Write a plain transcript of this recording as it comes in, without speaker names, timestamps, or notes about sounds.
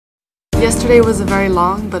Yesterday was a very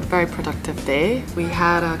long but very productive day. We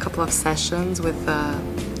had a couple of sessions with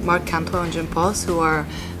Mark Cantwell and Jim Poss, who are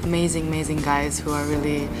amazing guys who are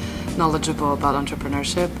really knowledgeable about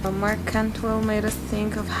entrepreneurship. Mark Cantwell made us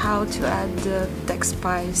think of how to add the tech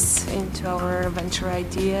spice into our venture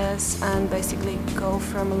ideas and basically go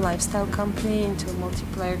from a lifestyle company into a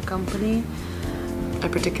multiplayer company. I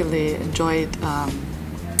particularly enjoyed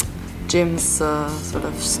Jim's sort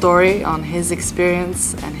of story on his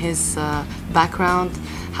experience and his background,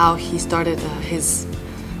 how he started his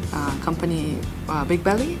company Big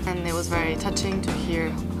Belly, and it was very touching to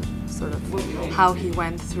hear sort of how he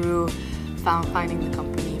went through finding the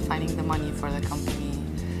company, finding the money for the company.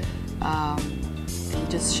 He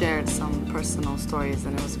just shared some personal stories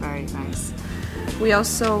and it was very nice. We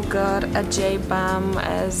also got a J-Bam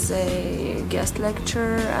as a guest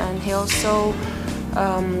lecturer, and he also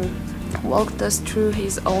walked us through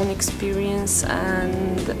his own experience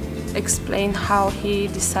and explained how he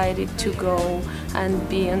decided to go and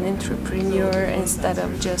be an entrepreneur instead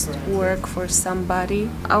of just work for somebody.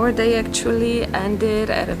 Our day actually ended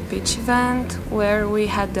at a pitch event where we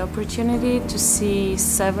had the opportunity to see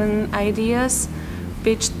 7 ideas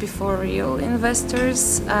pitched before real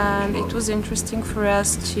investors, and it was interesting for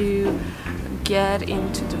us to get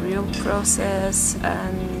into the real process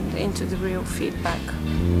and into the real feedback.